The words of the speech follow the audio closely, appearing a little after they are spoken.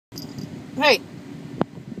Hey.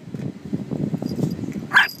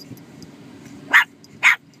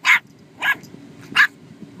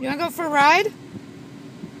 You want to go for a ride?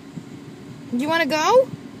 You want to go?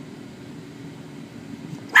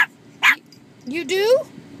 You do?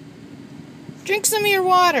 Drink some of your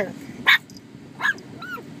water.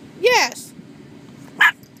 Yes.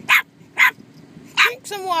 Drink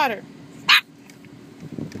some water.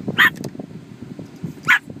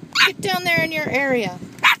 Get down there in your area.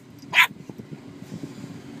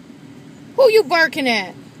 Who you barking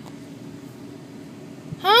at?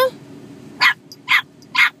 Huh?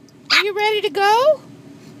 Are you ready to go?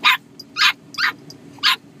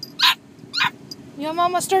 Your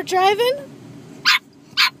mama start driving?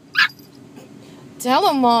 Tell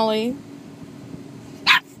him, Molly.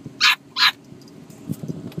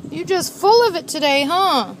 You're just full of it today,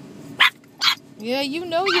 huh? Yeah, you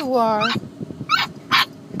know you are.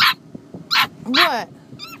 What?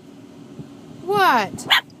 What?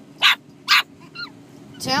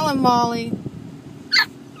 Tell him, Molly.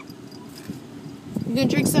 You gonna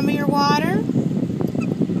drink some of your water?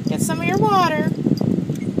 Get some of your water.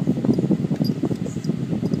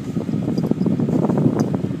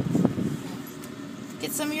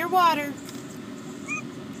 Get some of your water.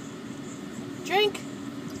 Drink.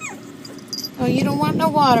 Oh, you don't want no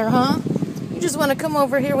water, huh? You just want to come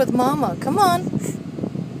over here with Mama. Come on.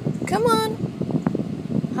 Come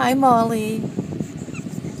on. Hi, Molly.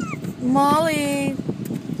 Molly.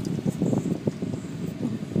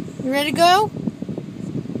 You ready to go?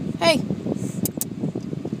 Hey.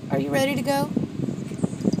 Are you ready to go?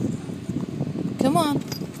 Come on.